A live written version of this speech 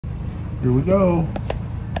Here we go.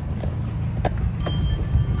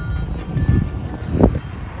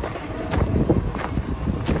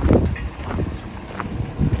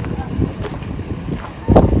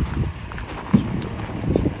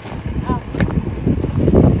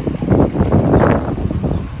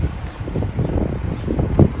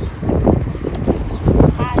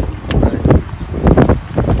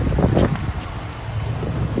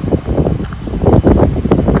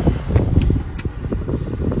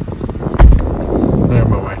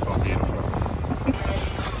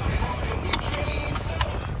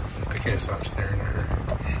 Stop staring at her.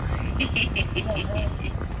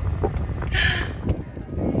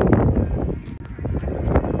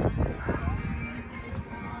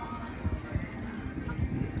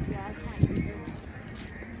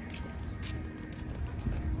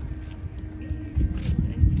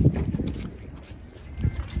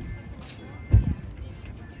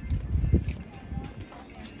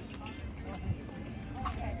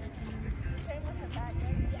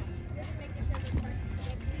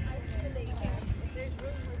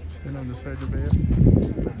 Stand on the side of the bed.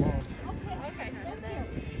 Okay. And then,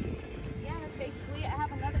 yeah, that's basically it. I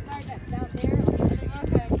have another guard that's down there.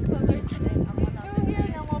 Okay. So there's and I'm one on this side.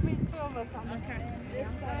 And there will be two of us on this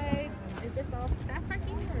side. Is this all staff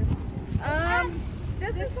parking or?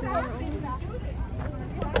 This is staff. Yeah.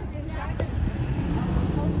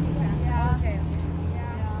 Okay.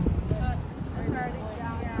 Yeah. That's already.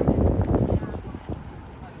 Yeah.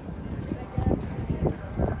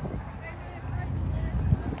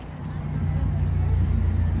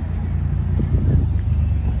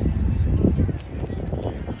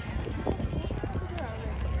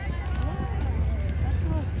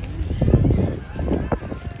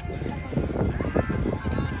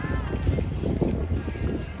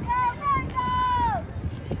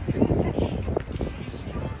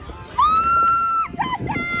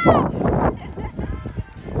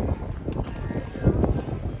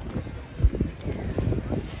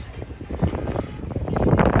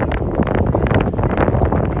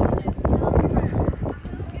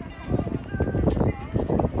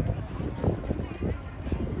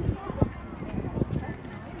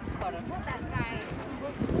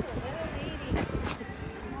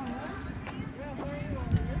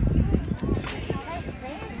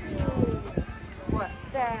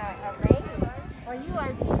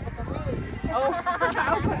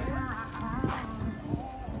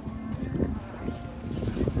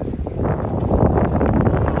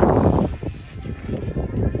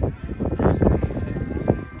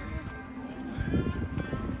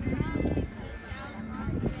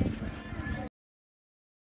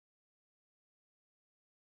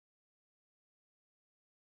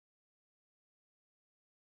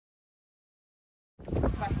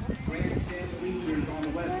 On the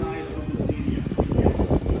west side of the stadium.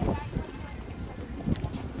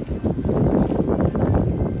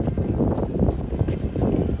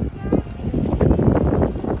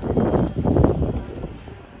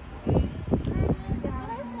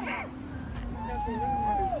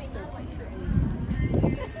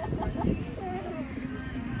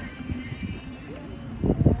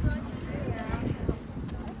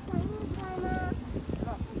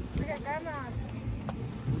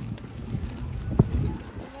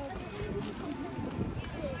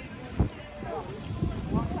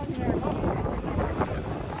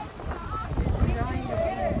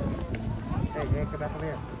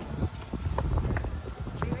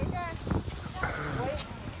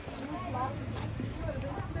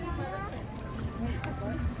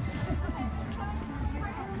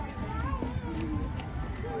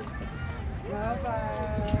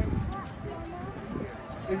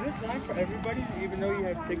 Is this line for everybody, even though you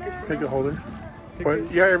have tickets? Ticket holder. But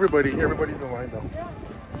yeah, everybody's in line though.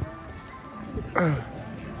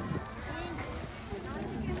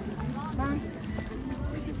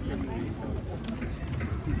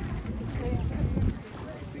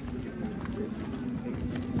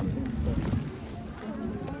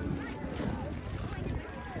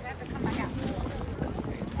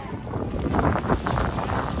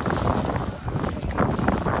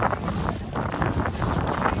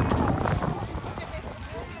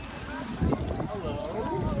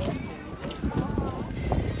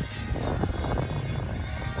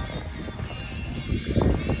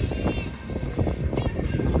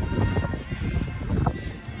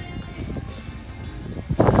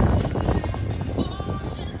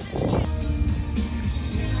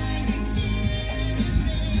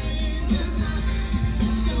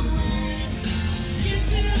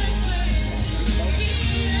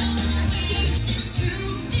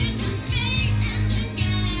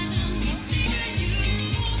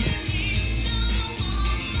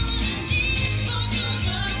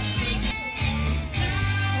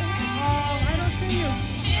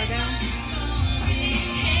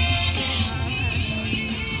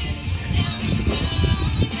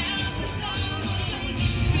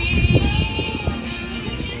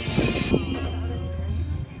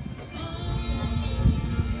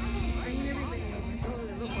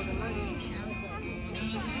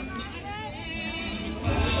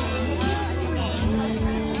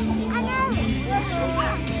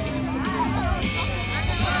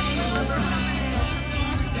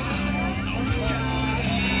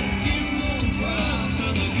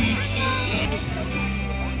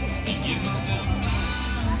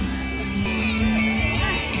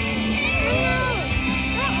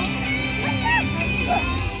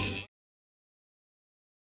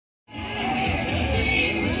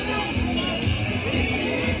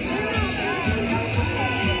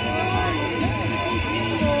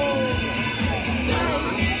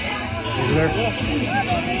 Your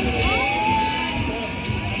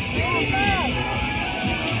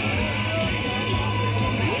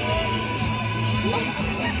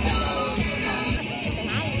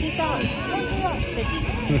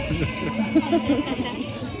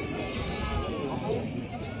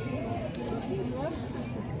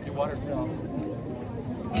water fell.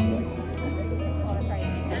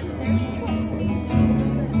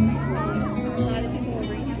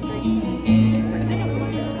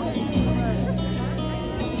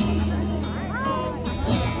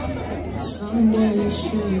 Sunday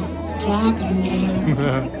shoes clapping down.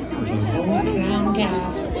 The whole town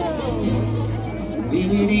gathered.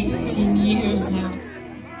 Waited 18 years now.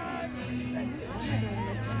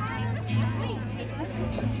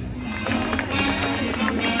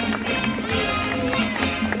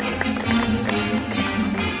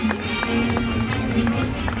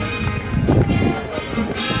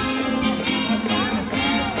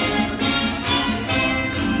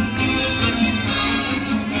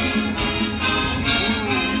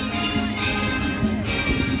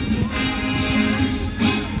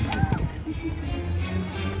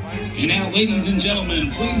 And now, ladies and gentlemen,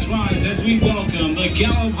 please rise as we welcome the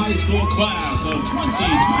Gallup High School class of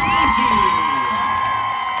 2022.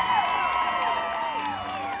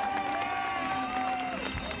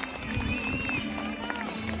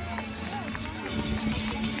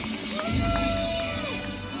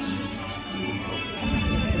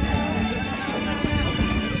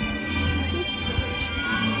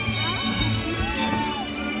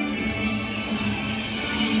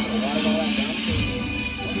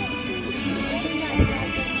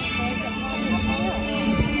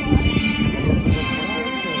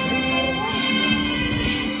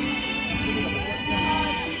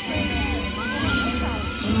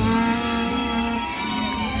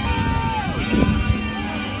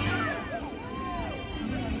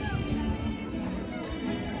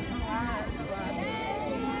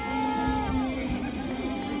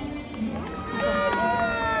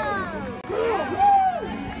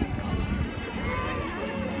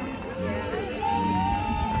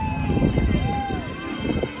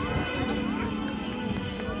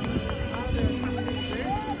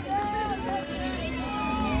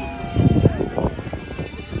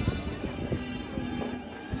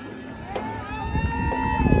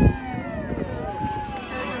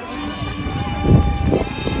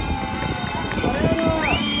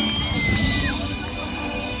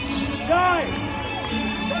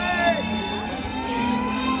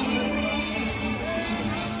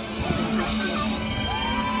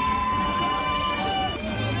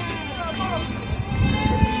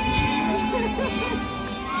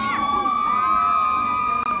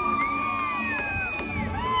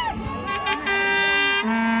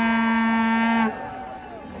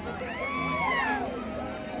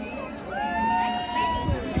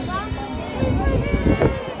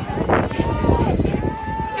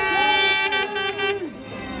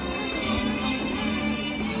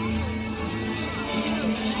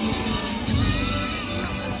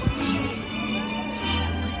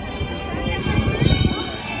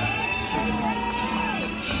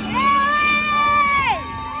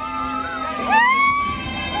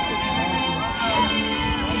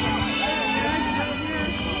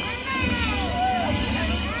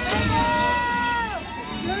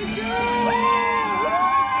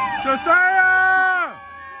 Josiah!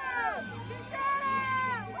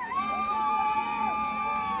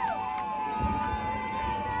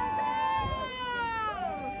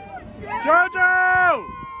 Jojo!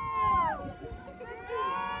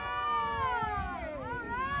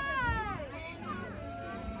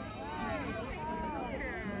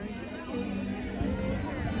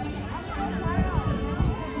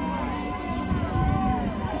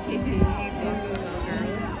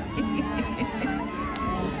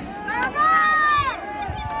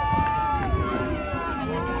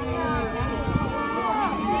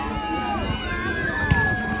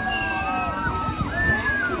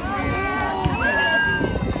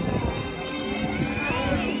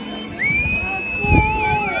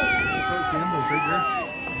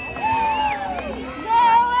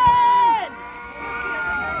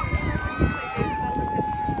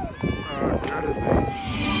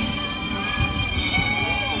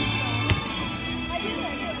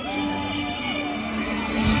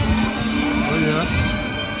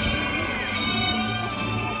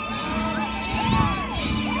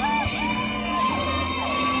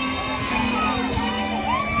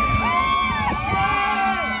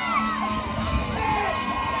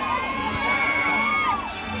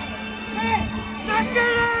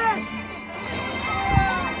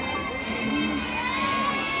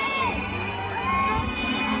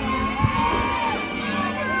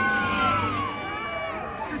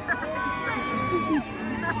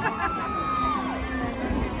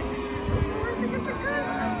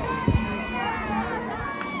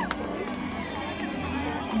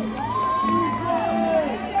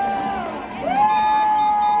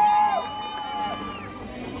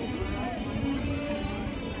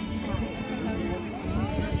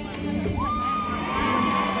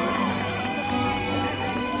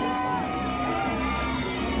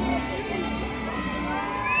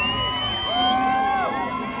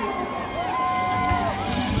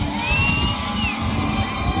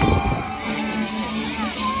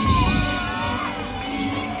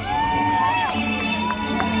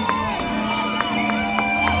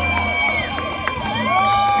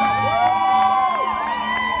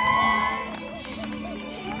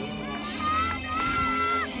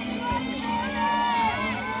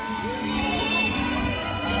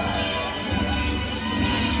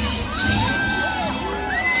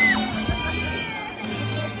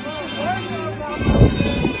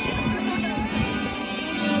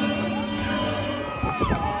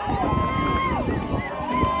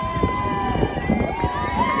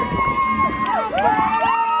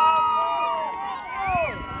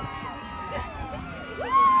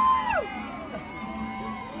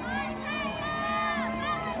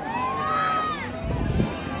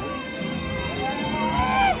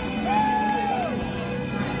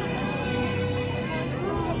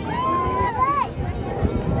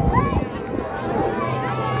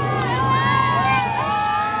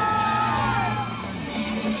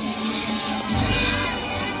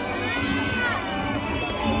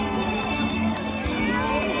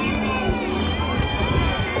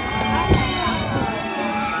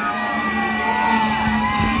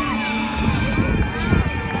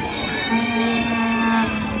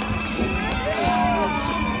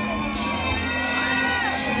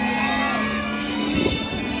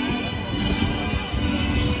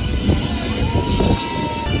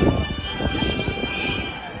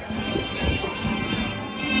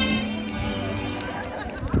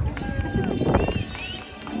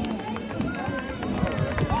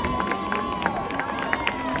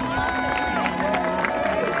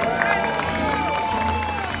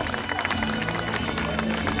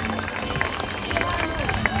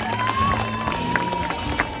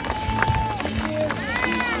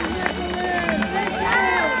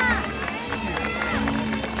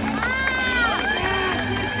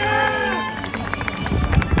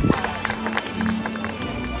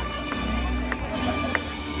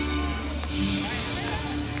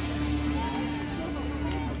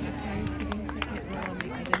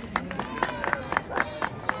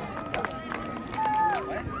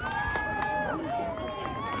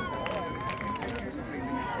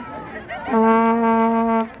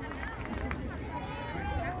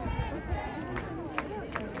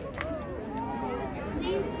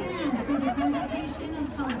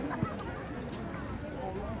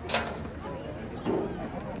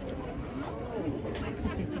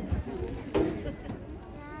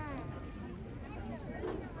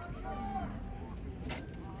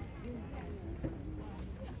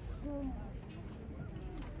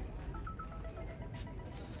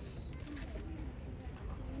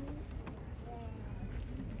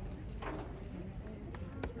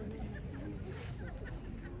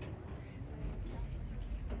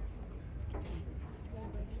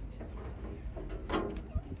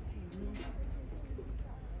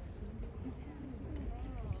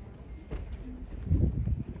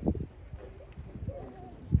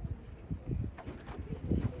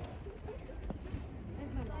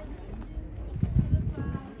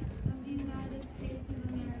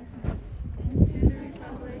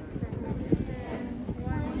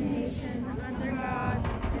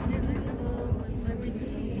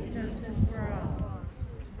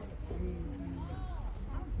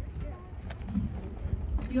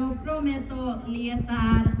 Yo prometo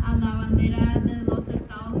lealtad a la bandera de los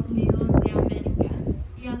Estados Unidos de América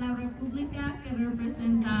y a la república que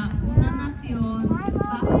representa una nación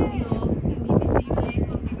bajo Dios, indivisible,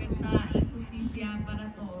 con libertad y justicia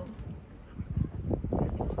para todos.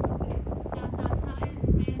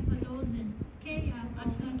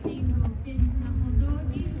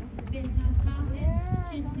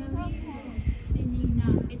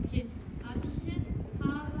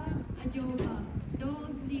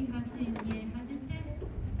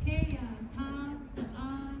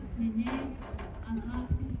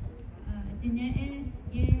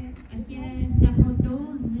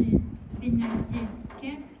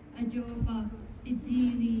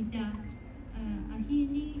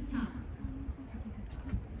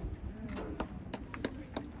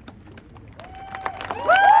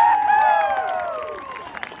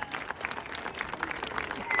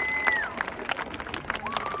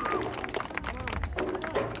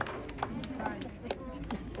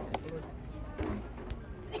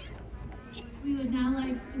 We would now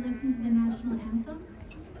like to listen to the national anthem.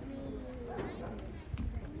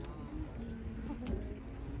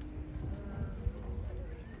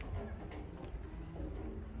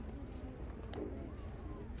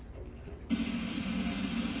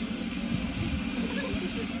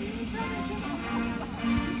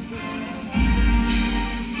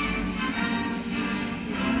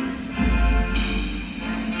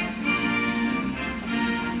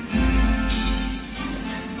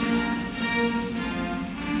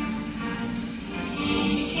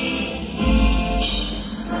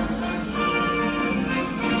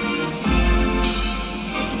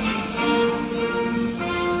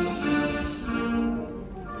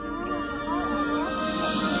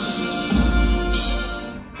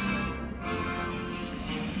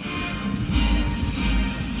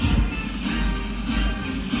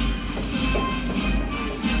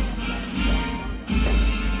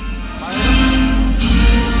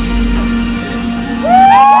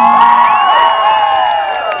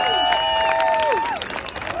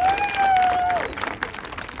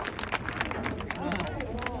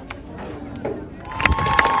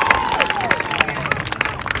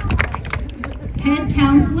 Head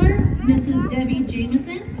Counselor, Mrs. Debbie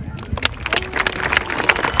Jameson,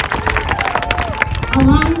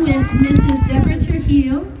 along with Mrs. Deborah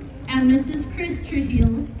Trujillo and Mrs. Chris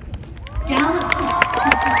Trujillo,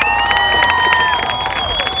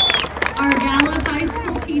 our Gallup High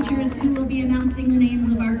School teachers who will be announcing the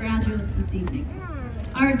names of our graduates this evening.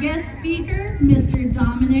 Our guest speaker, Mr.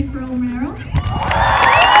 Dominic Romero,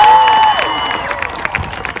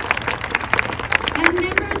 and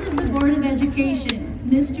members of the Board of Education,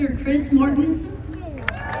 Mr. Chris Mortensen,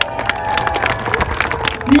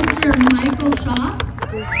 Mr. Michael Shaw,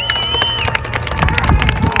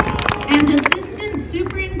 and Assistant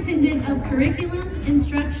Superintendent of Curriculum,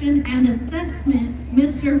 Instruction, and Assessment,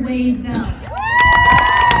 Mr. Wade Bell.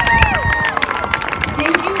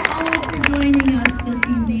 Thank you all for joining us this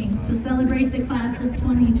evening to celebrate the class of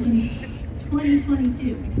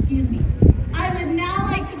 2022. Excuse me. I would now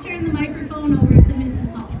like to turn the microphone over to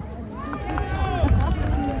Mrs. Hall.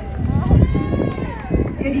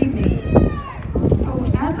 Good evening. So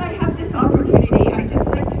as I have this opportunity, I'd just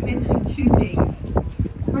like to mention two things.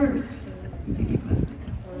 First,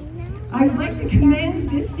 I would like to commend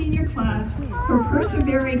this senior class for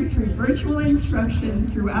persevering through virtual instruction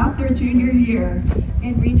throughout their junior year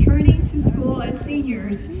and returning to school as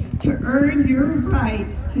seniors to earn your right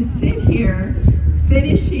to sit here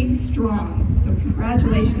finishing strong. So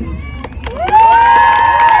congratulations.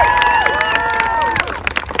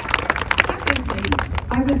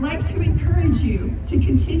 I would like to encourage you to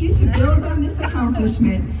continue to build on this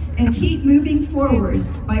accomplishment and keep moving forward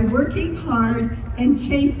by working hard and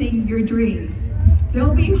chasing your dreams.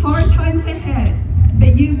 There'll be hard times ahead,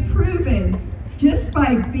 but you've proven just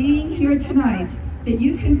by being here tonight that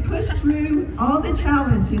you can push through all the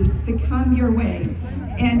challenges that come your way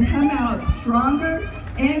and come out stronger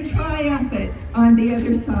and triumphant on the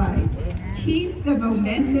other side. Keep the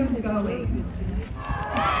momentum going.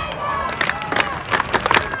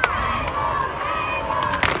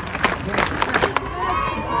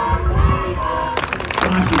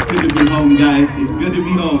 Gosh, it's good to be home, guys. It's good to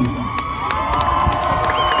be home.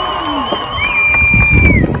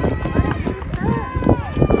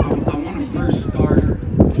 I want to first start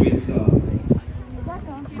with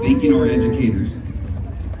thanking our educators.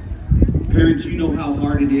 Parents, you know how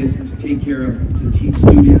hard it is to take care of, to teach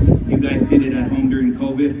students. You guys did it at home during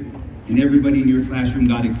COVID, and everybody in your classroom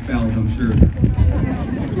got expelled, I'm sure.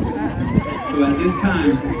 So at this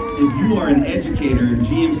time, if you are an educator in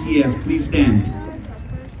GMCS, please stand.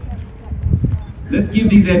 Let's give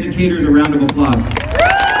these educators a round of applause.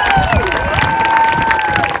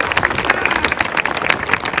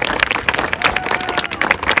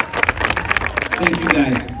 Thank you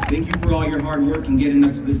guys. Thank you for all your hard work in getting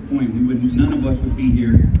us to this point. None of us would be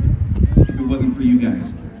here if it wasn't for you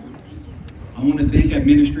guys. I want to thank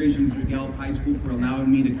administration for Gallup High School for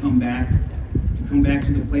allowing me to come back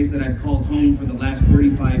to the place that I've called home for the last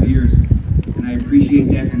 35 years. And I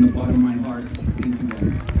appreciate that from the bottom of my heart. Thank you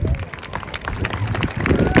guys.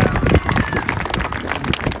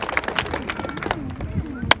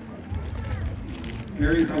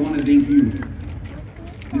 Parents, I want to thank you.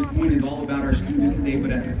 This point is all about our students today,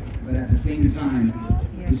 but at the same time,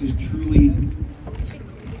 this is truly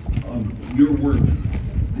your work.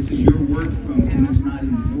 This is your work and it's not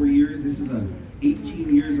in 4 years, this is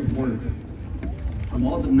 18 years of work. From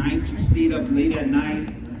all the nights you stayed up late at night,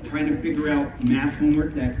 trying to figure out math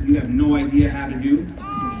homework that you have no idea how to do,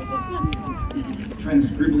 trying to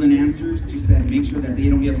scribble in answers just to make sure that they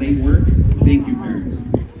don't get late work. Thank you, parents.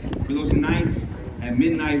 For those nights at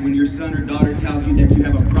midnight when your son or daughter tells you that you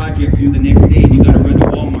have a project due the next day and you got to run to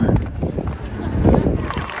Walmart.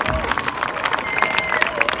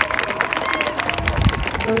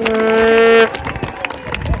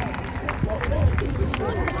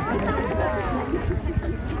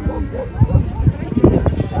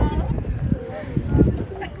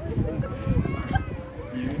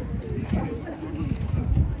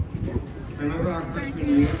 Remember our freshman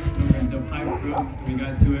year when the pipes broke and we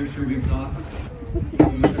got 2 extra weeks off?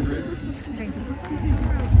 Remember it?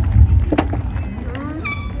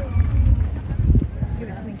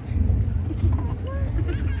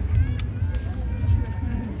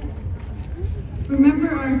 Remember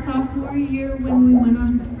our sophomore year when we went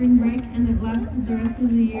on spring break and it lasted the rest of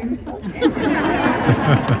the year?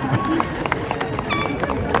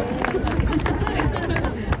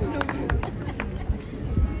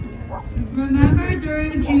 Remember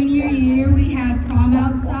during junior year we had prom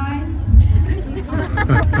outside?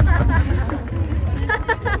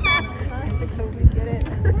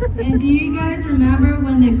 And do you guys remember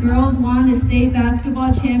when the girls won a state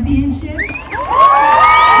basketball championship?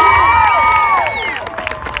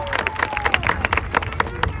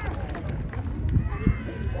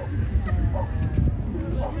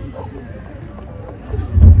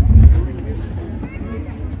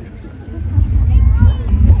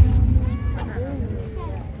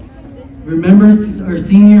 Remember our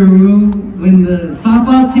senior room when the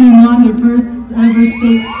softball team won their first ever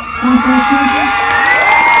state softball championship?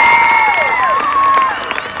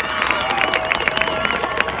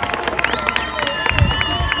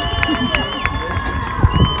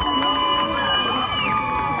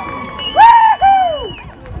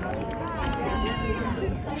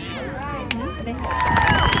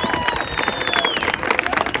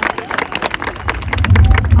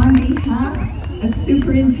 On behalf of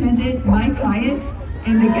Superintendent Mike Hyatt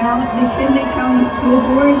and the Gallup-McKinley County School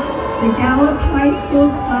Board, the Gallup High School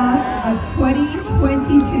class of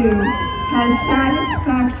 2022 has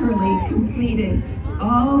satisfactorily completed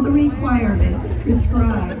all the requirements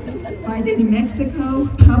prescribed by the New Mexico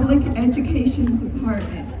Public Education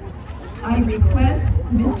Department. I request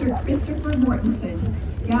Mr. Christopher Mortensen,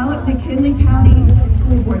 Gallup-McKinley County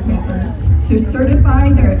School Board member, to certify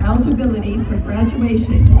their eligibility for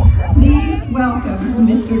graduation. Please welcome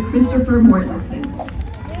Mr. Christopher Mortensen.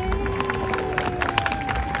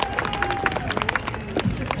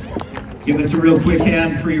 Give us a real quick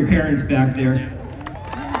hand for your parents back there.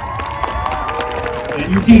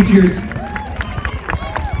 And your teachers.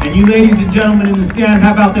 And you ladies and gentlemen in the stand,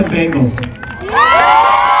 how about them Bengals?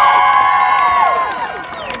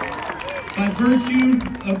 By virtue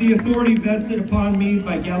of the authority vested upon me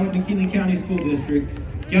by Gallup-McKinley County School District,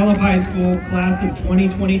 Gallup High School class of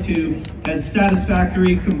 2022 has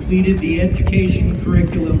satisfactorily completed the education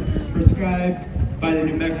curriculum prescribed by the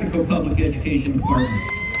New Mexico Public Education Department.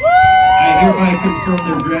 I hereby confirm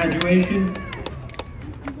their graduation,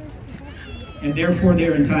 and therefore they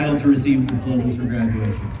are entitled to receive diplomas for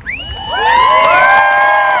graduation.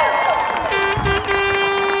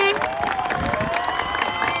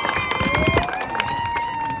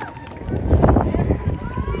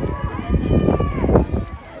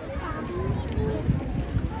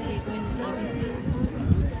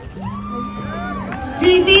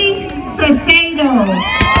 Stevie Sasado.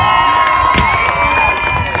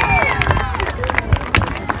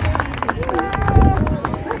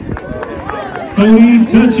 Cody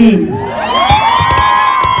Touchin.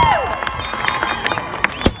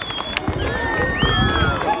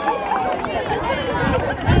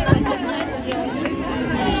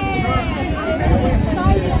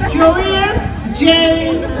 Julius J.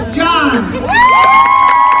 John.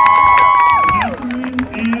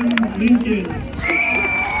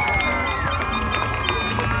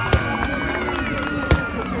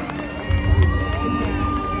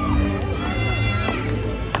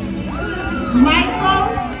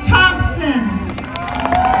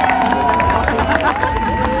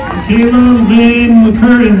 Kayla Lynn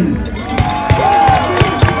McCurtain.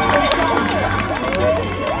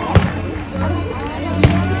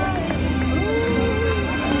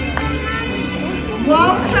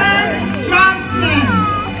 Walter Johnson.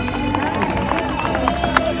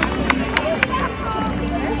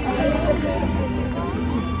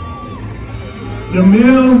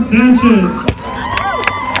 Emil Sanchez.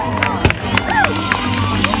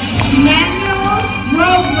 Emmanuel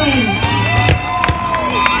Roblin.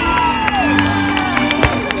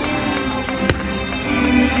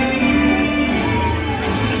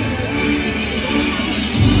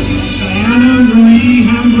 Diana Marie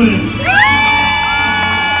Hamblin.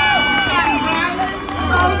 And Rylan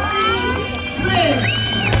Sophie Briggs.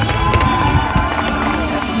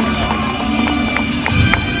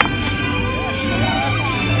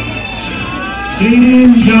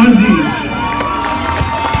 Jaden Jazzy.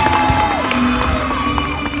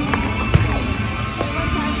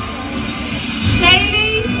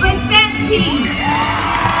 Shaylee Vicente.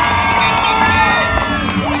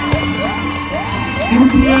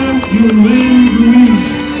 Cynthia Yulin Ruiz.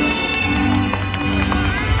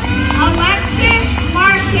 Alexis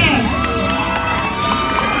Marquez.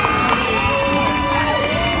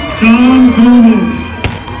 Sean Gomez.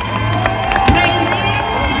 Raylene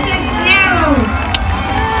Cisneros.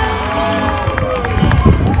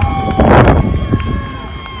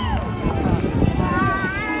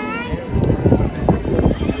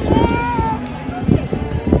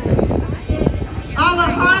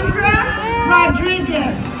 Alejandra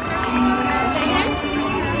Rodriguez.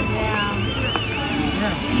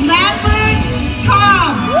 Lambert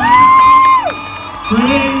Tom.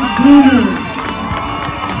 Trey Schooner.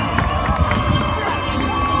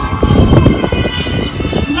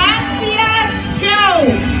 Lancia Joe.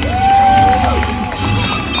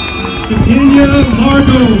 Virginia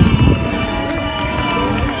Margot.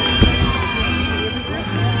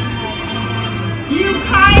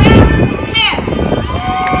 Ukiah Smith.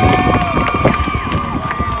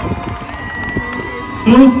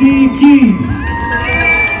 Sosie Key.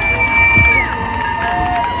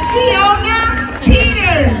 Fiona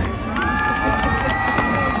Peters.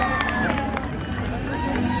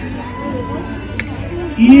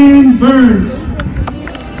 Ian Burns.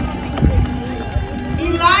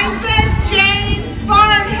 Eliza Jane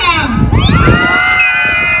Farnham.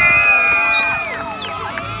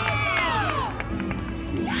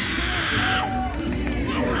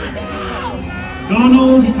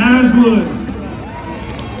 Donald Haswood.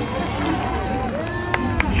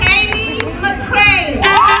 Haley McCrae.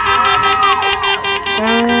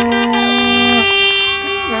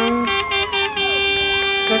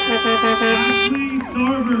 Ashley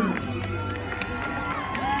Sarver.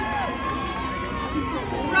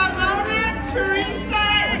 Ramona Teresa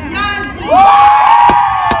Yazzie.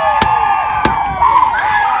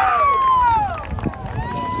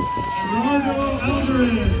 Gerardo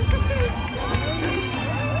Alvarez.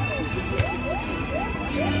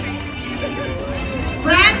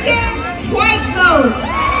 Brandon Whitecoat.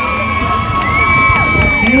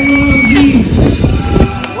 Taylor Lee.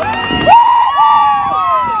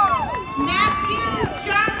 Matthew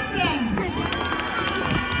Johnson.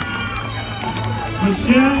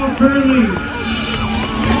 Michelle Curley.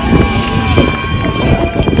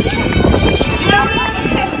 Dylan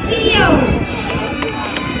Castillo.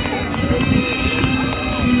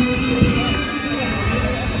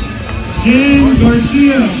 Jen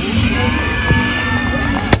Garcia.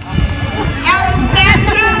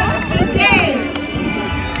 Alexandra Bidet.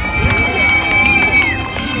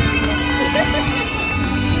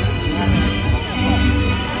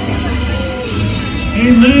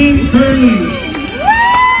 Aileen Curley.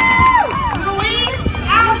 Luis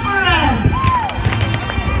Alvarez.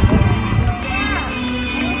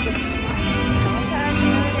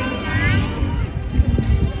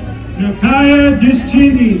 Nakaya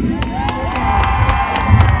Dischini.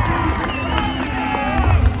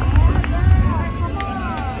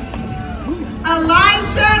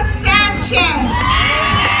 Elijah Sanchez.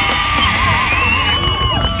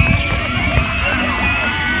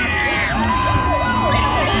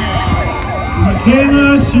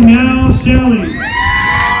 Michaela Chanel Shelley.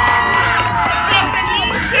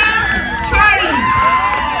 Stephanisha Charlie.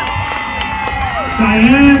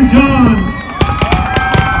 Diane John.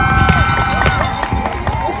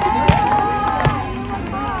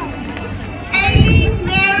 Haley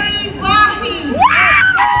Mary Wahi.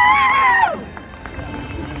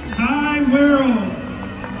 Ty Wirral.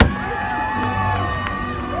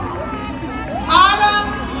 Autumn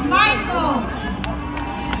Michael.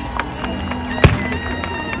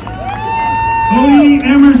 Cody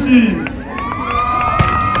Emerson.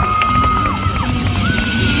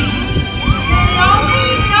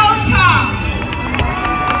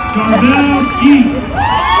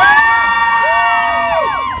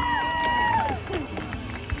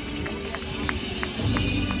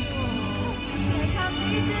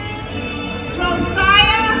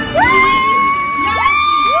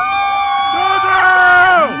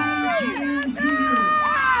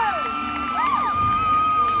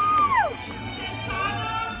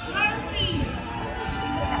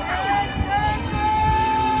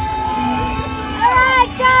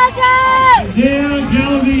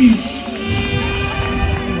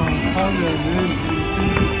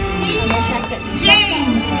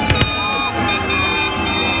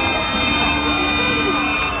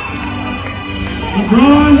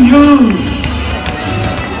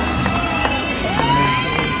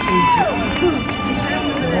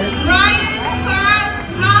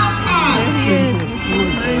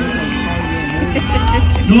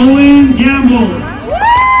 Nolan Gamble.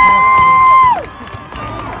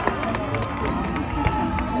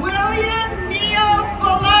 William Neal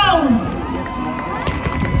Malone.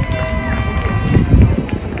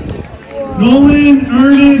 Nolan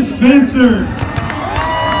Ernest Spencer.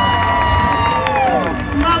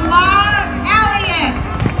 Lamar Elliott.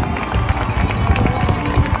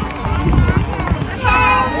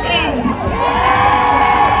 Charleston.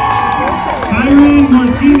 Kyron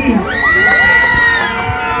Martinez.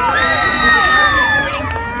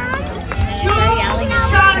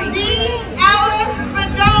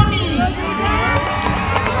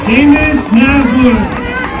 Amos Naswood.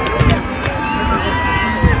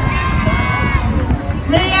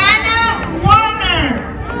 Brianna Warner.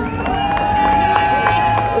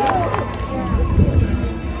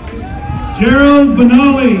 Gerald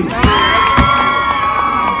Benali.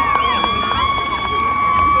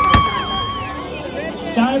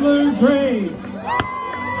 Skylar Gray.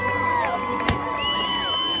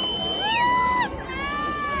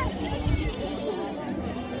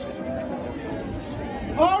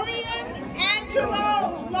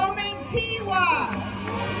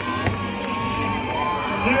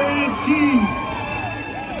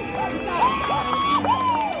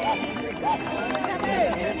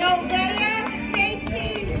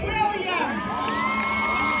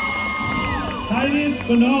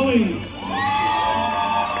 Benali.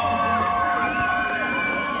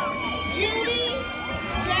 Judy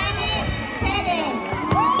Janet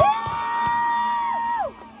Pettis.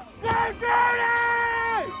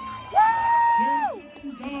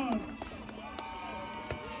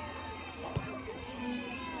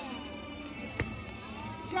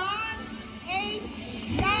 John H.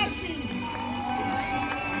 Yassi.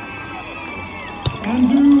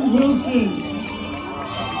 Andrew Wilson.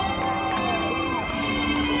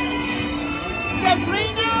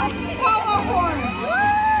 Sabrina Hollahorn.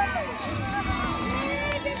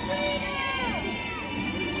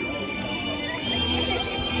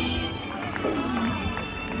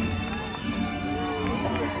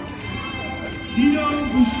 Tito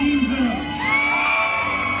Bustinza.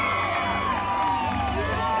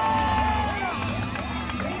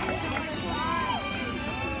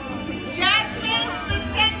 Jasmine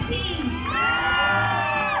Vicente.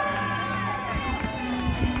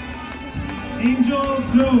 Angel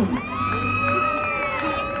Jones.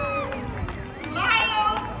 Lyle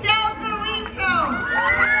Del Garito.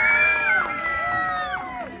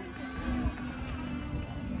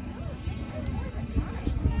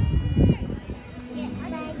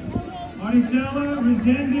 Maricela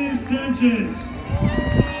Resendez Sanchez.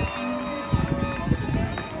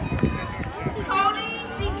 Cody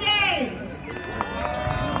Begay.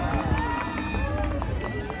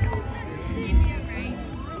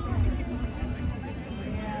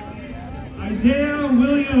 Isaiah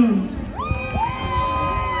Williams.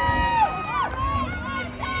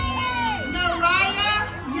 Naraya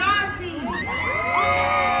Yassi.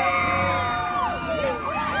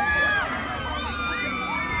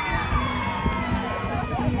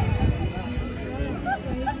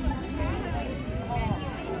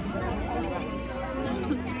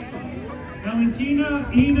 Valentina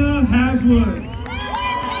Ina Haswood.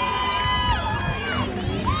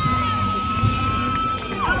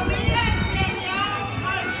 Aliyah Danielle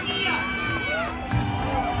Garcia.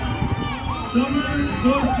 Summer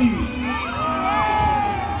Zosi.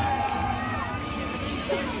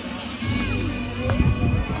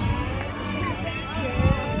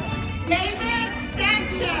 David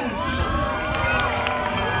Sanchez.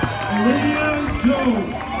 Olivia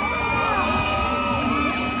Joe.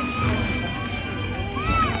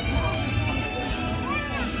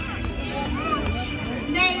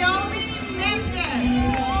 Naomi Mendez.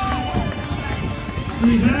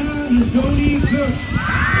 Brianna Nadoni Cook.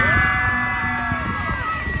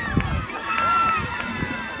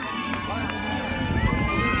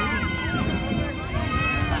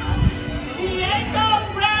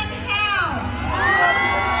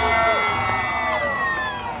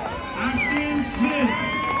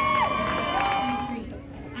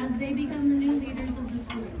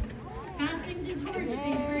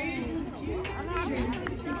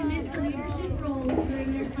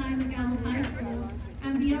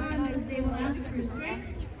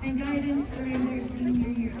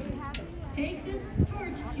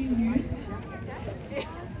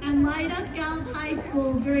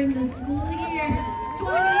 school year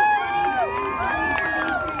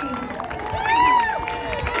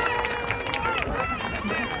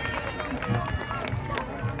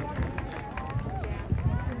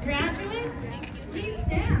Graduates, please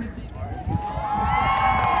stand.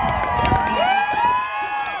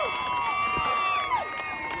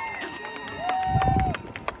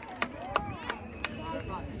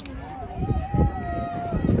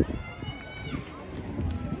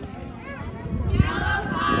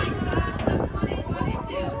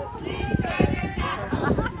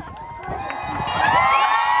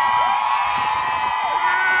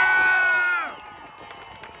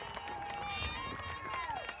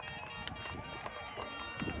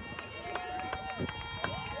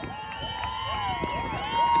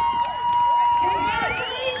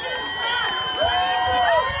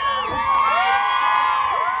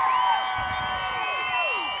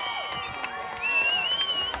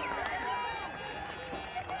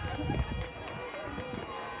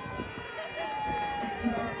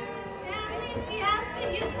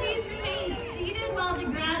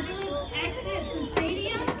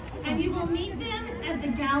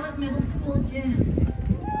 Middle School gym.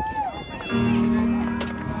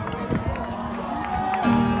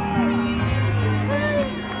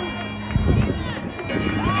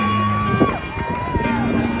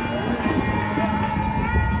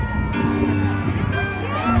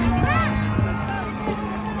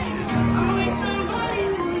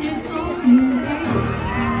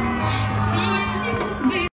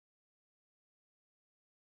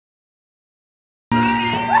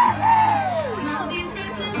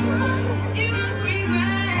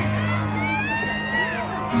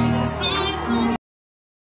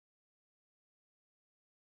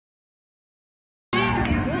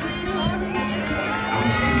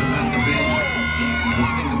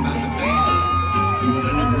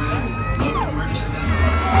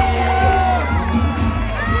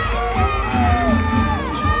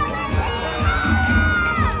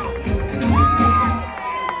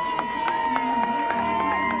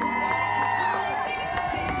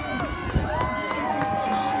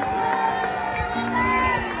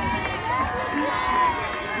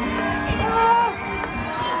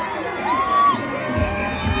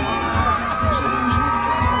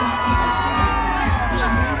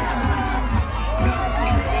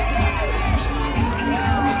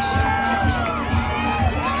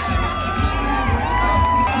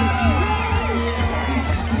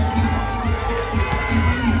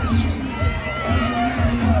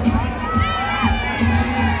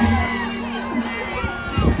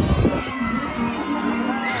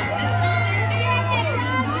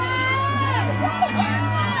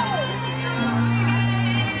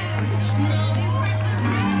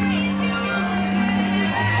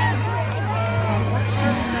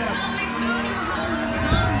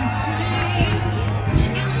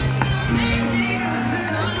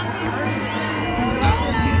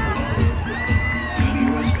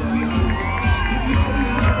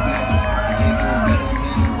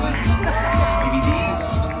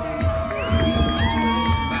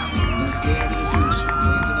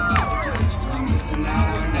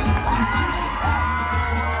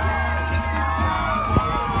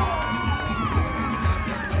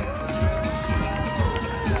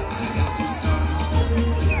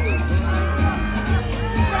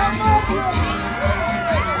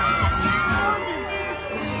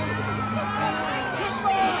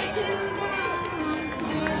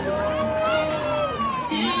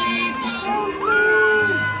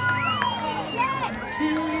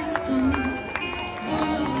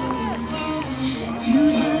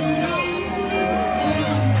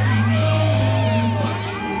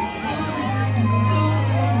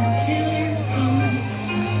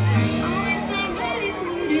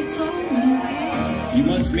 You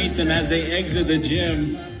must meet them as they exit the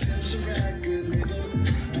gym.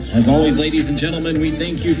 As always, ladies and gentlemen, we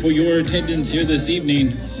thank you for your attendance here this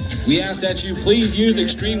evening. We ask that you please use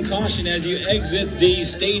extreme caution as you exit the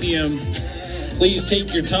stadium. Please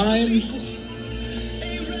take your time.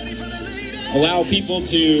 Allow people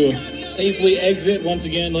to safely exit. Once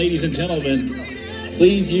again, ladies and gentlemen,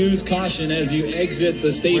 please use caution as you exit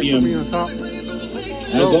the stadium.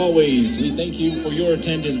 As always, we thank you for your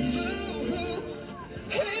attendance.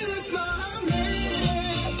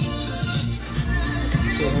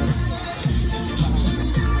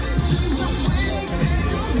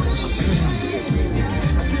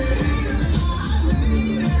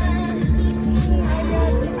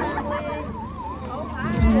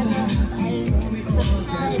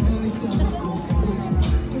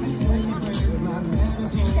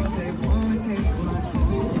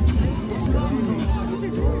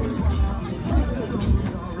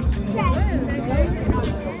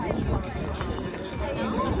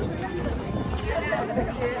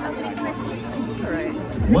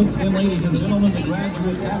 again, ladies and gentlemen, the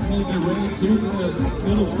graduates have made their way to the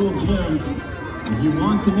middle school gym. If you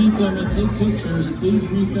want to meet them and take pictures, please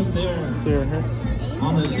meet them there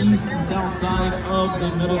on the east and south side of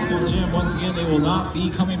the middle school gym. Once again, they will not be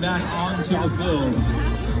coming back onto the field.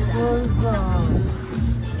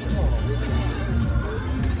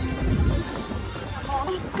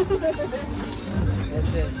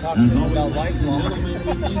 As always, ladies and gentlemen, we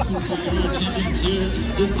thank you for your attendance here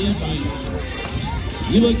this evening.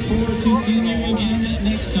 We look forward to seeing you again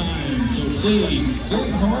next time. So please, get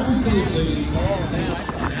home safely.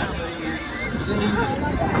 Have a safe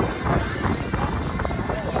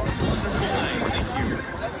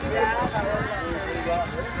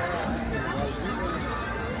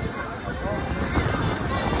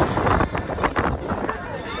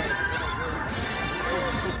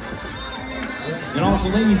And also,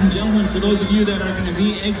 ladies and gentlemen, for those of you that are going to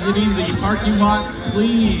be exiting the parking lots,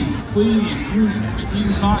 please use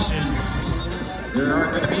extreme caution. There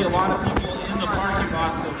are going to be a lot of people in the parking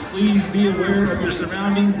lot, so please be aware of your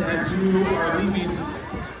surroundings as you are leaving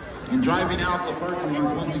and driving out the parking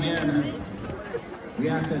lots. Once again, we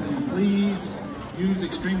ask that you please use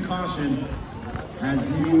extreme caution as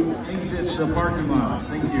you exit the parking lots.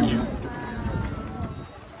 Thank you.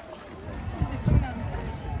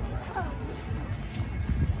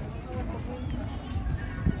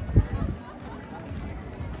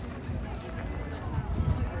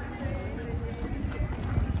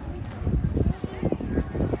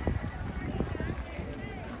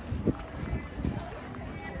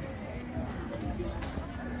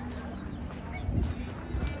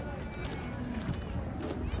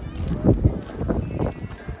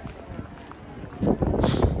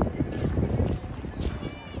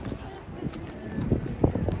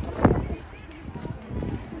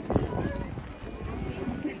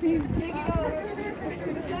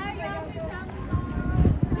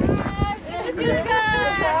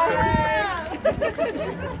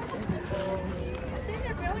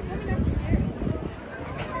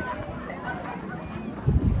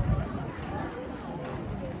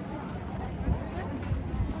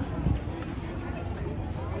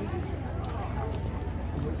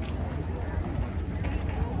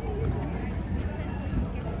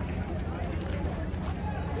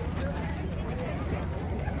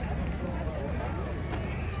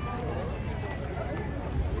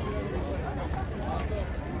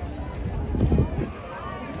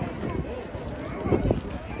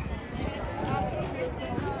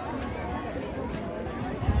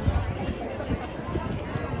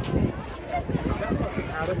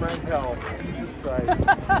 Hell, Jesus Christ. Those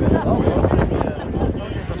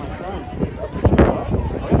are my son.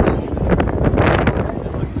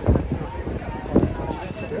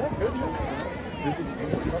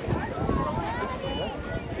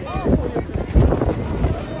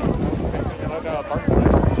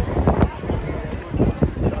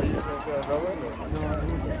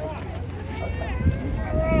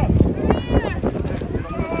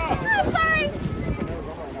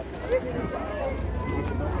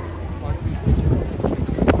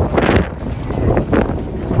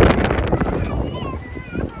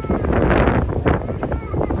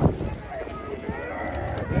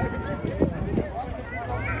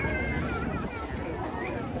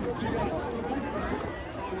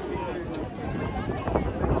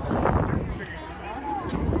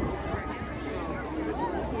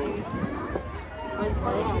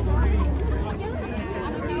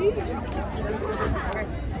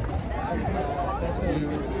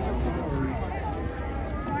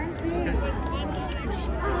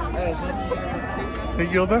 Take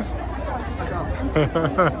Gilda?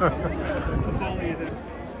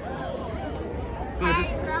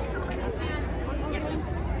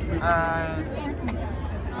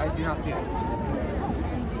 I do not see it.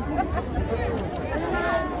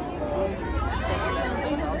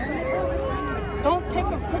 Don't take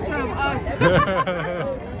a picture of us.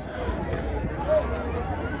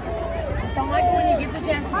 Don't like when he gets a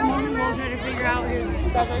chance to moment, we'll try to figure out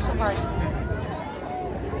his graduation party.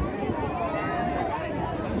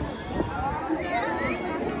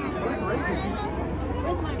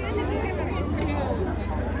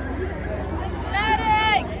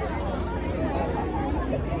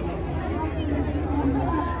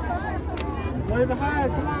 Wave high,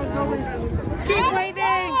 come on, Zoe. Keep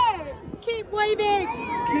waving! Keep waving!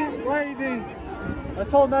 Keep waving. I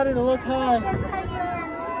told Maddie to look high. Should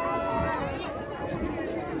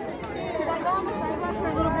I go on the sidewalk for a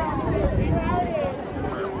little bit?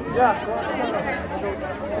 Yeah.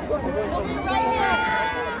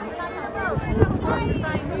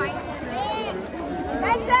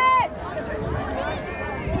 That's it!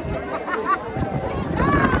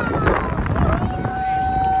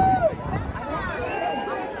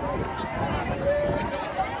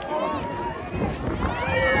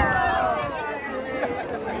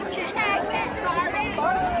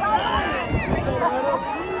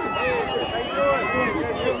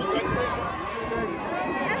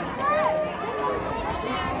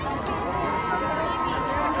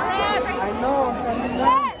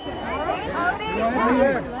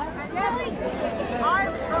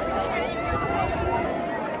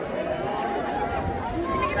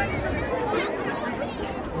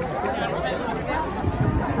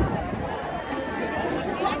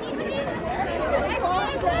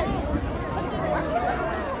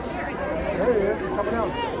 There he is. He's coming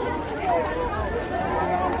out.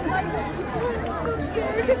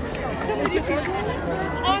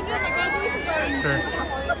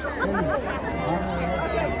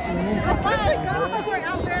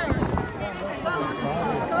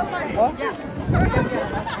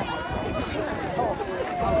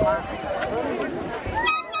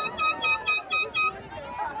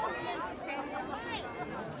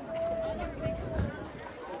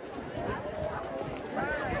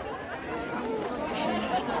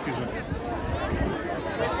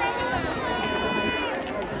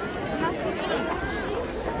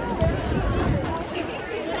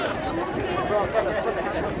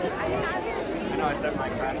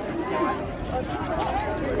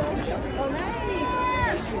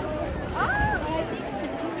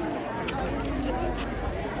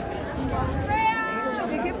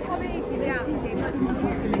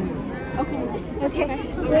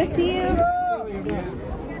 Okay. We'll see you.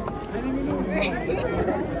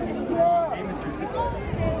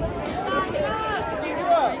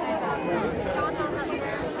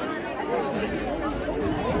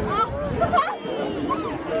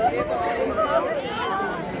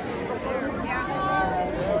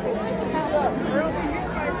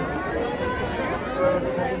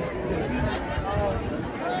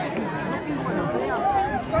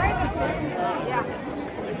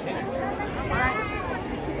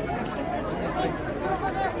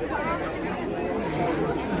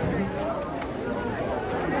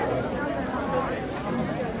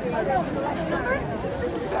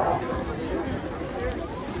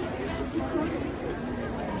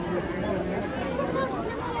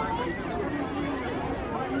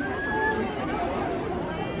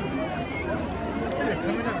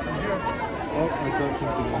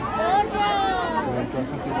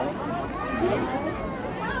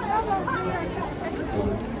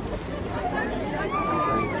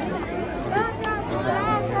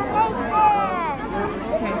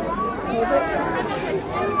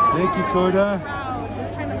 Thank you, Coda.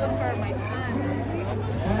 I'm trying to look for my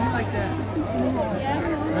son. Like that.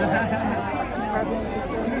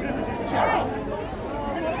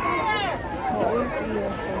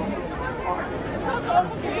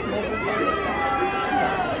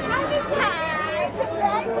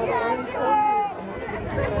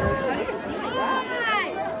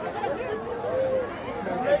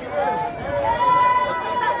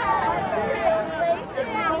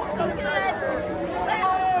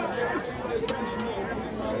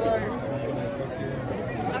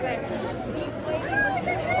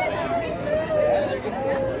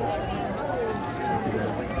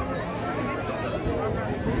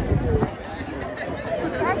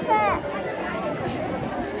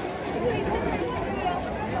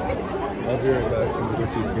 I'll be right back. I'm going to go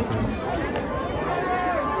see if we can.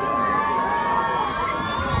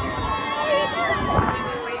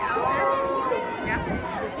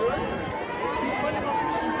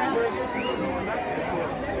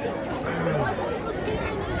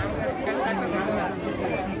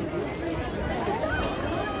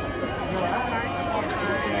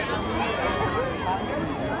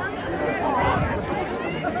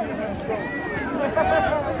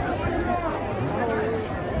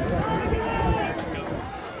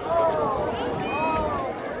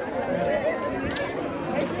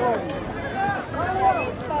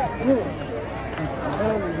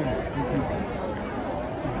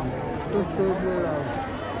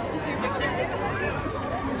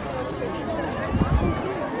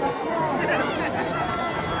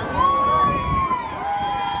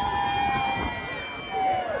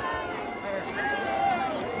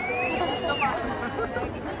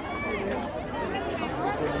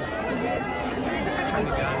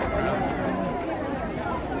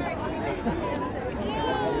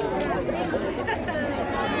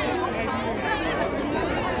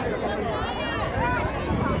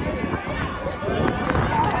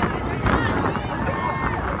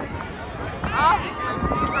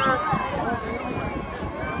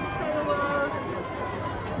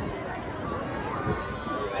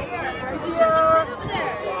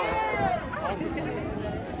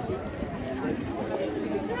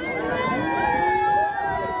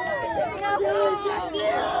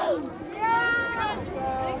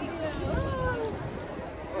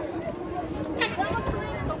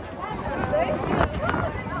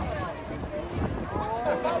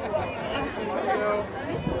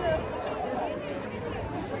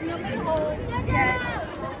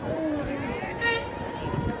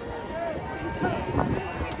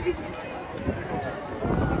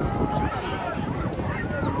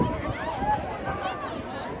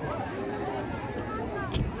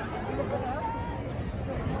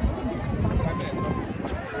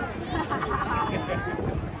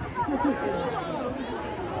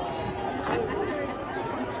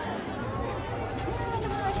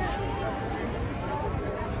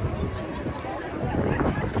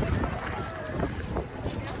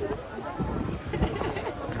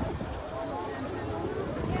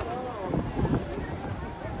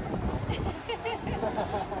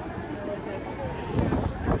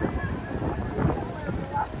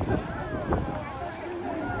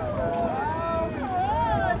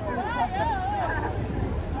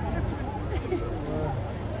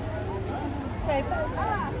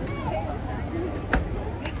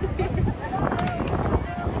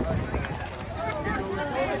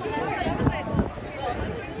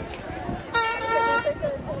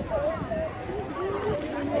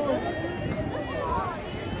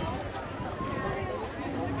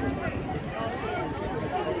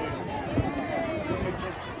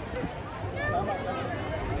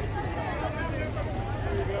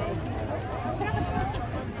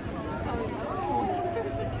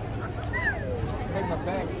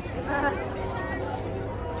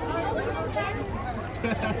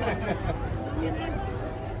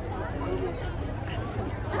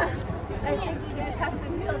 I think you guys have to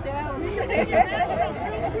kneel down. Take your mask off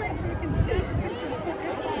real quick so we can stand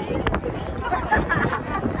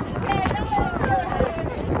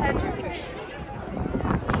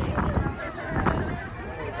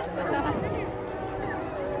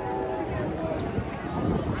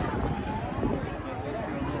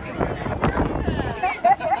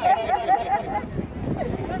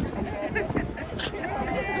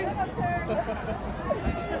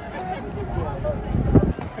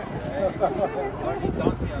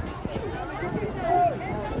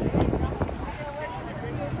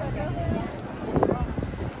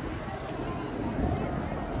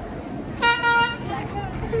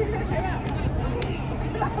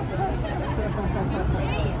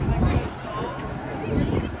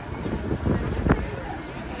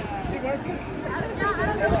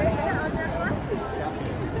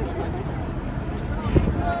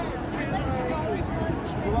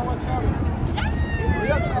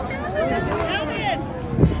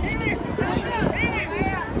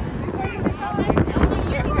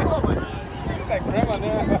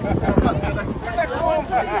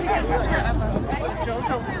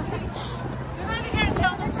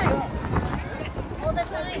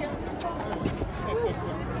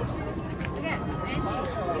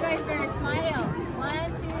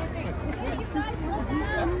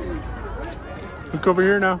Look over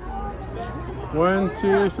here now. 1,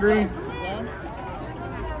 2, 3.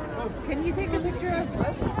 Can you take a picture of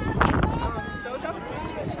us? Jojo?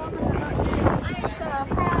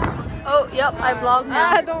 Oh, yep, I vlog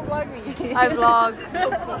now. Don't vlog me. I vlog.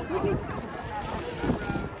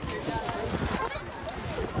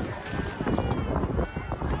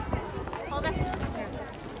 Hold us.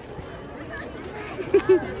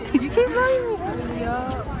 You keep vlogging me.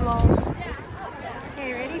 Yeah, vlogs.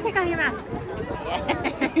 Okay, ready? Take off your mask.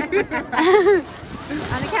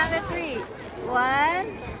 On the count of 3.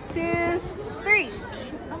 1, 2, 3.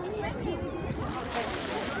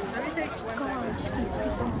 Gosh, these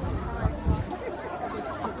people.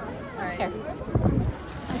 Alright. Here.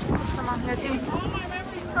 I just put some on here too.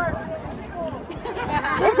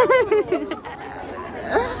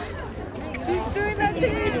 She's doing that to me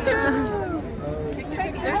too.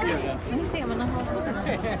 Let me see, I'm gonna hold it.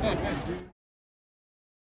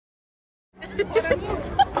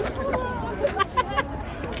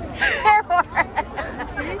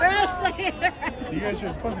 You guys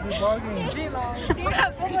are supposed to be vlogging. She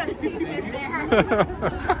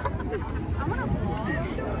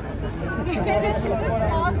just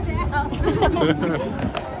falls down.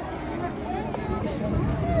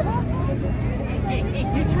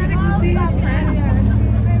 He's trying to see his friend.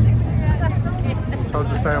 Tell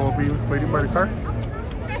Josiah we'll be waiting by the car.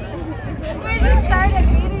 We just started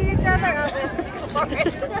beating each other up.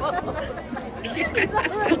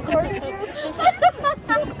 Recording you?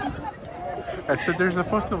 I said they're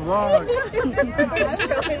supposed to vlog.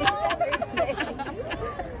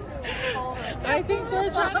 I think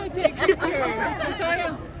they're trying to take pictures.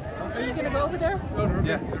 Josiah, are you going to go over there?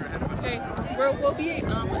 Yeah, they're ahead of us. Okay, we'll be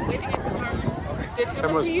waiting at the car. Did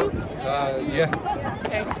Emma see you? Yeah.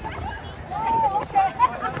 Okay.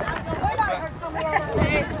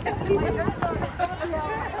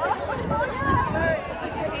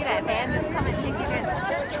 Did you see that van just come and take you guys?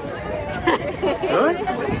 Really?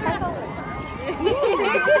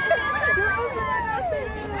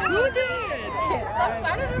 Who did? I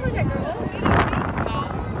don't know who that girl was.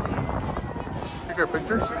 She took our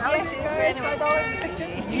pictures? Yeah, she's ran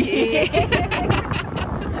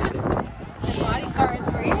bodyguards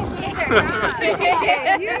for you.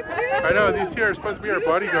 I know, these two are supposed to be our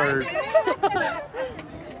bodyguards.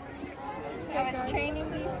 I was training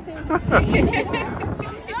these two.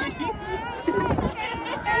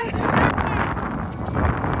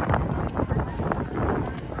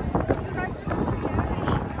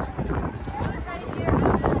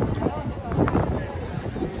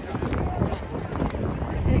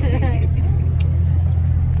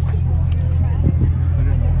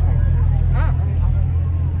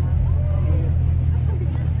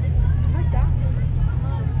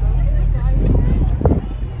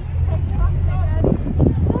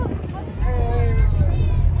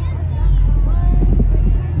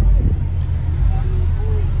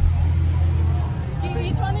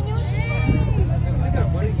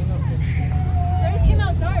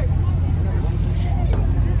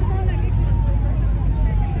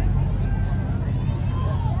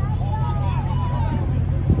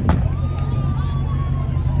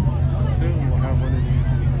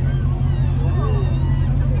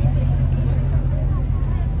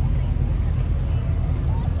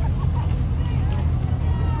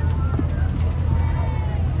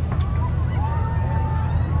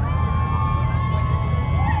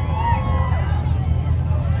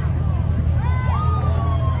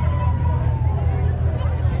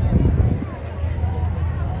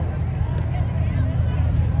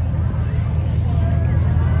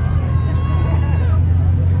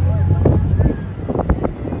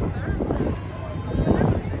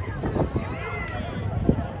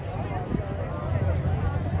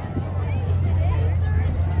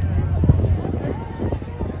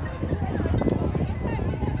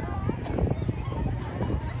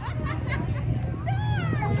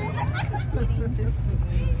 want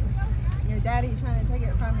to. Your daddy trying to take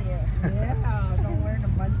it from you. Yeah, don't wear the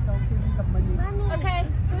money. Don't give me the money. Okay,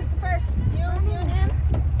 who's first? You and him?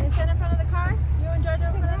 And sit in front of the car? You and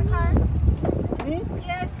Jojo in front of the car? Me?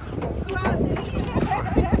 Yes. Who else is he?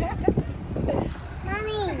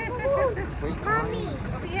 Mommy. Mommy.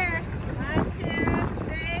 Over here. 1, 2,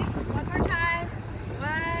 3. One more time.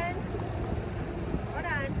 1. Hold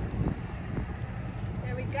on.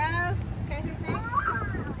 There we go. Okay, who's next?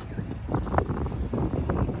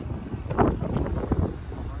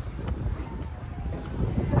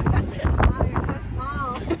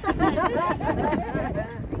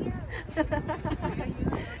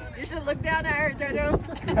 You should look down at her, Jojo.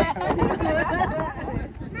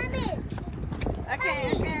 Mommy. Okay.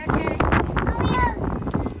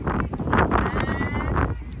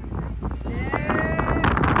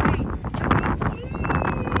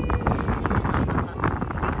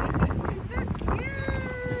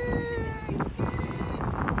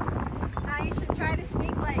 Now you should try to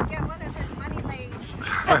sneak, like, get one of his money legs.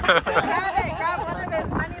 Grab one of his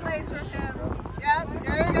money legs from him. Yep,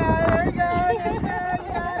 there you go. You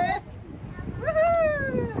got it.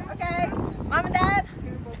 Woohoo! Okay, Mom and Dad.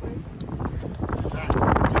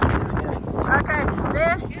 Okay,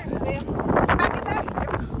 there. Get back in there.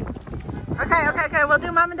 Okay, we'll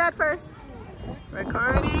do Mom and Dad first.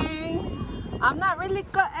 Recording. I'm not really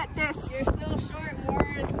good at this. You're still short,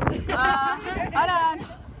 Warren. Hold on.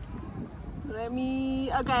 Let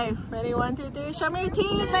me, okay, ready, 1, 2, 3. Show me your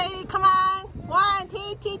teeth, lady, come on. 1,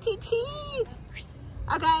 teeth.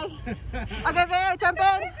 Okay. Okay, Vea, jump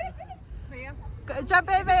in. Jump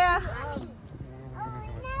in, Vea.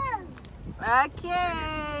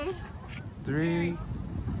 Okay. 3.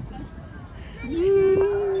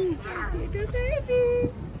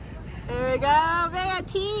 There we go, Vea,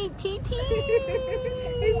 teeth.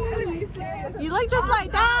 You look just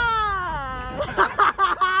like that.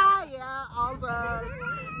 Yeah, awesome.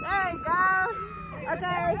 There we go.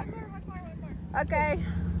 Okay.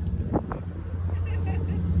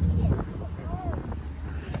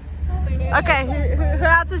 Okay, who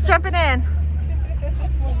else is jumping in?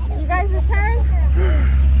 You guys' turn?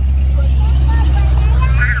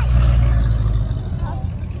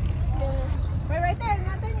 Wait right there, you're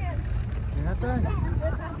not done yet. You're not done. You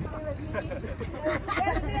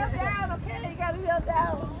gotta kneel down, okay? You gotta kneel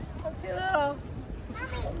down. I'm too little.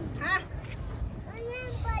 Huh?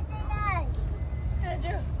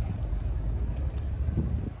 Andrew.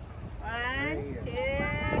 1, 2,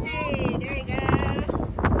 3. There you go.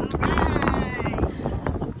 Alright.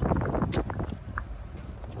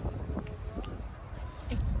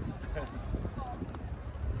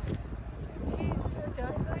 Jeez, Jojo, I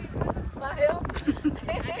know you just a smile.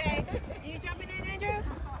 Okay. You jumping in, Andrew?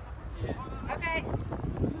 Okay.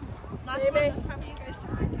 Last one is probably you guys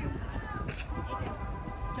jumping too. You too.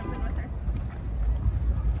 Jump in with her.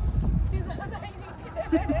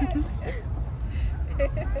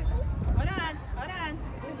 Hold on.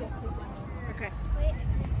 Okay.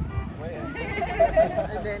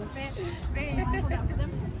 And then, you hold out for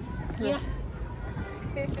them? Yeah.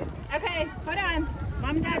 Okay, hold on.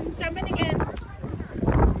 Mom and Dad, jump in again.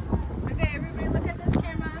 Okay, everybody look at this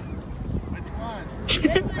camera. Which one? This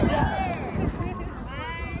one right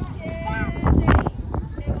there. 1, 2,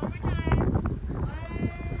 3. Okay, one more time. 1,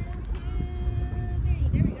 2, 3.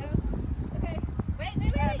 There we go. Okay. Wait.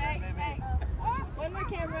 One more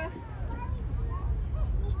camera.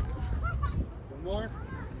 One more?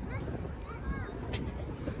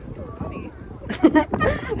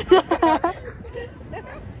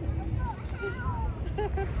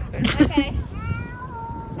 Okay.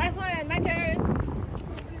 Last one, my turn.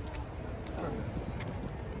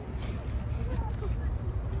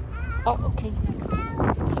 Oh, okay.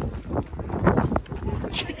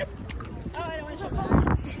 Oh, I don't want to jump on.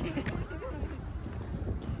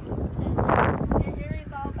 Your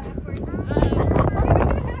hearing's all backwards.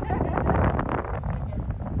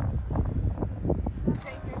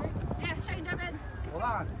 Yeah, Shane, jump in. Hold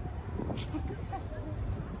on.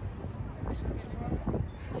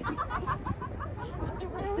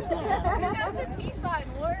 That's a peace sign,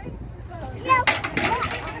 Warren.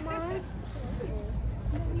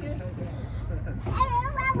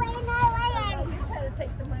 Try to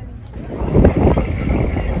take the money.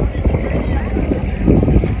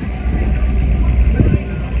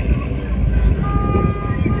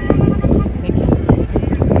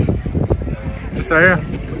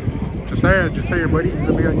 Josiah, just tell your buddy he's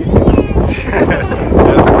gonna be on YouTube.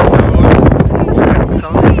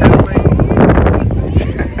 Tell him your family.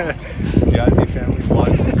 Jazzy family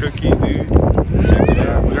vlogs cooking, dude. Check it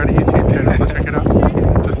out. We got a YouTube channel, so check it out.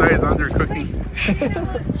 Josiah's on there cooking.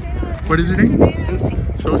 What is your name? Sosie.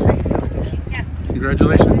 Sosie? Sosie. Yeah.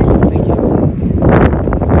 Congratulations. Thank you.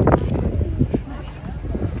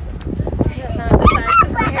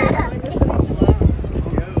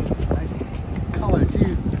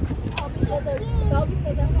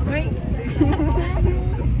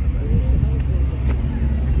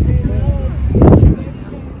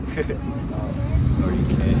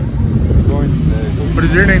 What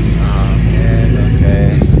is your name?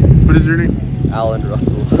 Okay. What is your name? Alan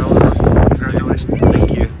Russell. Alan Russell. Congratulations.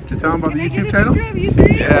 Thank you. Did you tell them about the YouTube channel?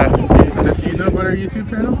 Yeah. Do you know about our YouTube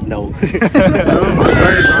channel? No. No,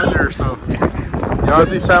 Josiah's on there, so.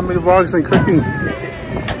 Yazzie Family Vlogs and Cooking.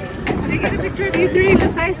 Can I get a picture of you three?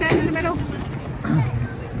 Josiah, stand in the middle.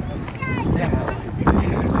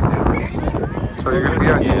 So you're going to be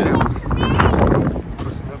on YouTube.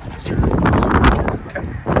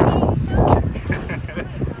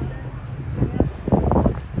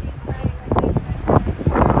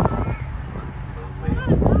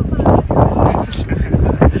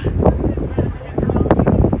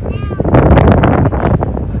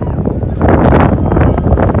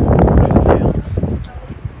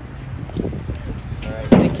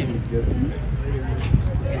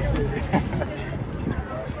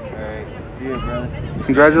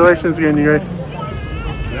 Congratulations again, you guys.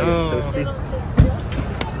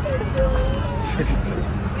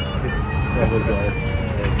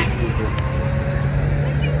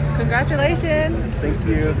 Congratulations. Thank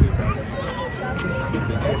you.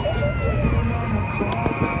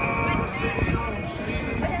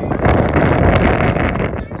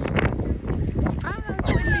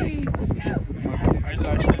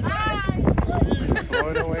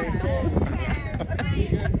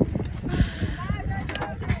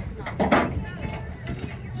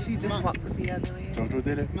 She just walks the other way. Jojo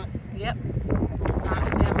did it? Yep.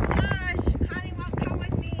 Gosh, Connie won't come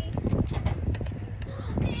with me.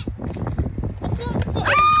 Come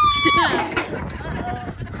on.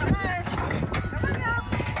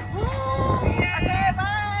 Okay,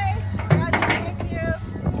 bye. God, thank you.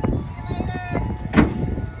 See you later.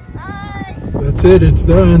 Bye. That's it, it's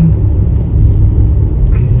done.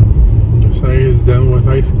 Josiah is done with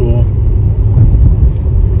high school.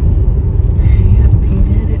 Yep, he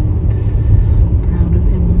did it. Proud of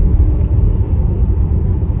him.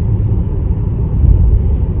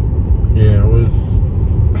 Yeah, it was a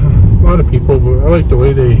lot of people, but I like the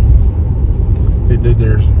way they did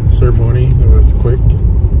their ceremony. It was quick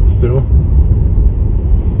still.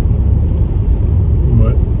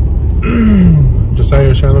 But Josiah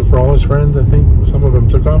was trying to look for all his friends. I think some of them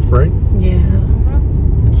took off, right? Yeah.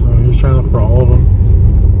 So he was trying to look for all of them.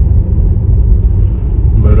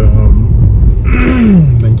 But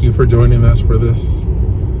thank you for joining us for this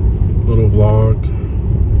little vlog.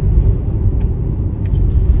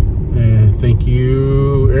 And thank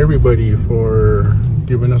you everybody for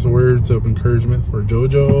giving us words of encouragement for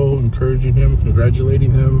JoJo, encouraging him,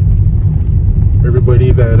 congratulating him.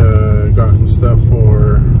 Everybody that got him stuff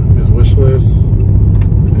for his wish list.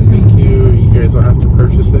 Thank you. You guys don't have to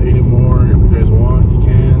purchase it anymore. If you guys want, you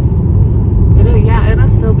can. It'll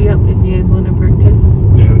still be up if you guys want to purchase.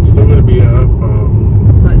 Yeah, it's still gonna be up.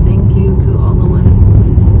 But thank you to all the ones.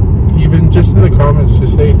 Even just in the comments,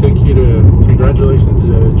 just say thank you to, congratulations to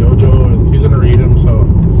JoJo, and he's gonna read them. So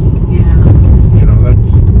yeah, you know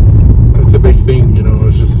that's a big thing. You know,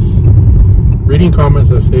 it's just reading comments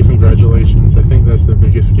that say congratulations. I think that's the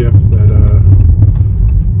biggest gift that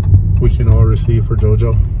we can all receive for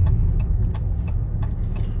JoJo.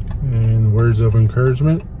 And words of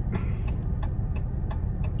encouragement.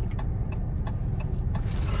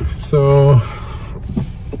 So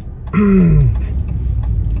then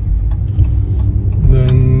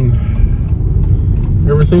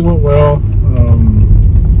everything went well.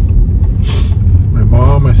 My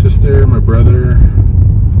mom, my sister, my brother,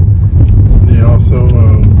 they also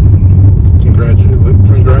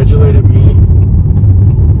congratulated me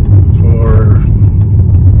for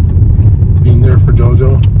being there for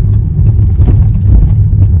JoJo.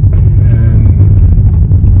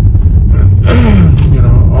 You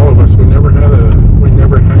know, all of us, we never had a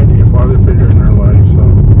father figure in our life. So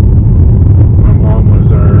my mom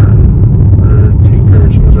was our taker,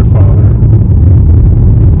 she was our father.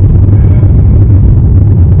 And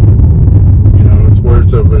you know, it's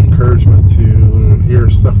words of encouragement to hear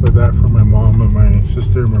stuff like that from my mom and my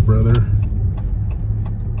sister and my brother,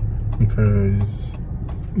 because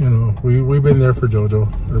you know, we've been there for JoJo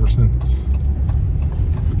ever since,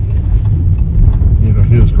 you know,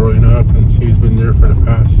 he was growing up, and he's been there for the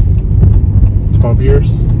past 12 years.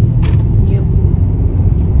 Yep.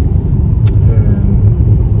 And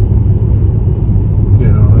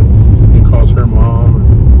you know, he calls her mom,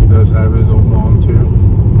 and he does does have his own mom too.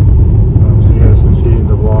 So you guys can see in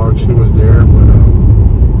the vlog, she was there, but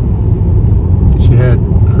she had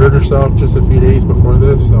hurt herself just a few days before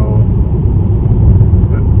this, so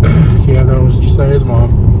yeah, that was Josiah's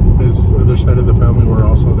mom. His other side of the family were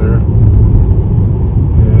also there.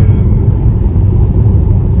 And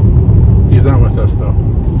he's not with us though.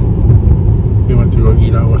 He went to go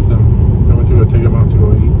eat out with them. I went to go take him out to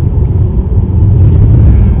go eat.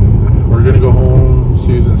 And we're gonna go home,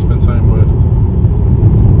 Susan, spend time with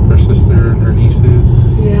her sister and her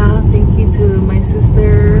nieces. Yeah, thank you to my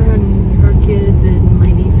sister and her kids and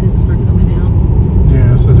my nieces for coming out.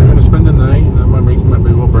 Yeah, so they're gonna spend the night, and I'm making my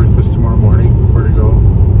big old breakfast tomorrow morning before they go.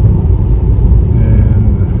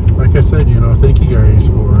 And like I said, you know, thank you guys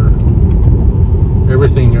for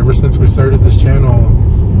everything ever since we started this channel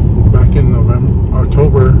back in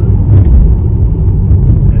October.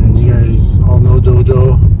 And you guys all know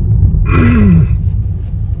JoJo.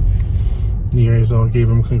 You guys all gave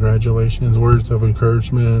him congratulations, words of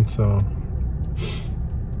encouragement, so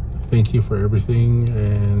thank you for everything.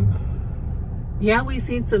 And yeah, we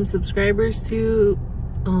seen some subscribers too.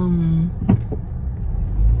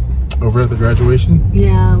 Over at the graduation?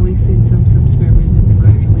 Yeah, we seen some subscribers at the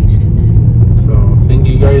graduation. And so thank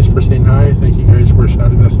you guys for saying hi. Thank you guys for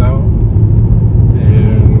shouting us out.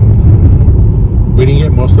 And we didn't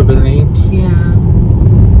get most of their names. Yeah.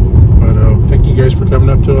 But thank you guys for coming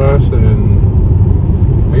up to us. And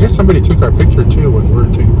I guess somebody took our picture too when we were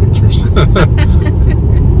taking pictures.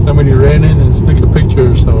 Somebody ran in and took a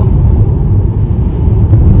picture, so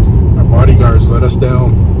our bodyguards let us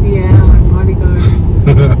down. Yeah, our bodyguards.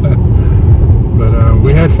 But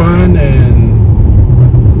we had fun, and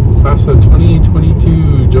class of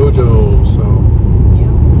 2022 JoJo, so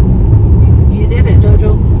yep. You did it,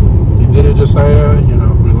 JoJo. You did it, Josiah. You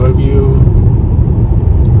know, we love you.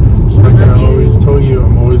 And just like I always told you,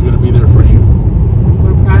 I'm always going to be there for you.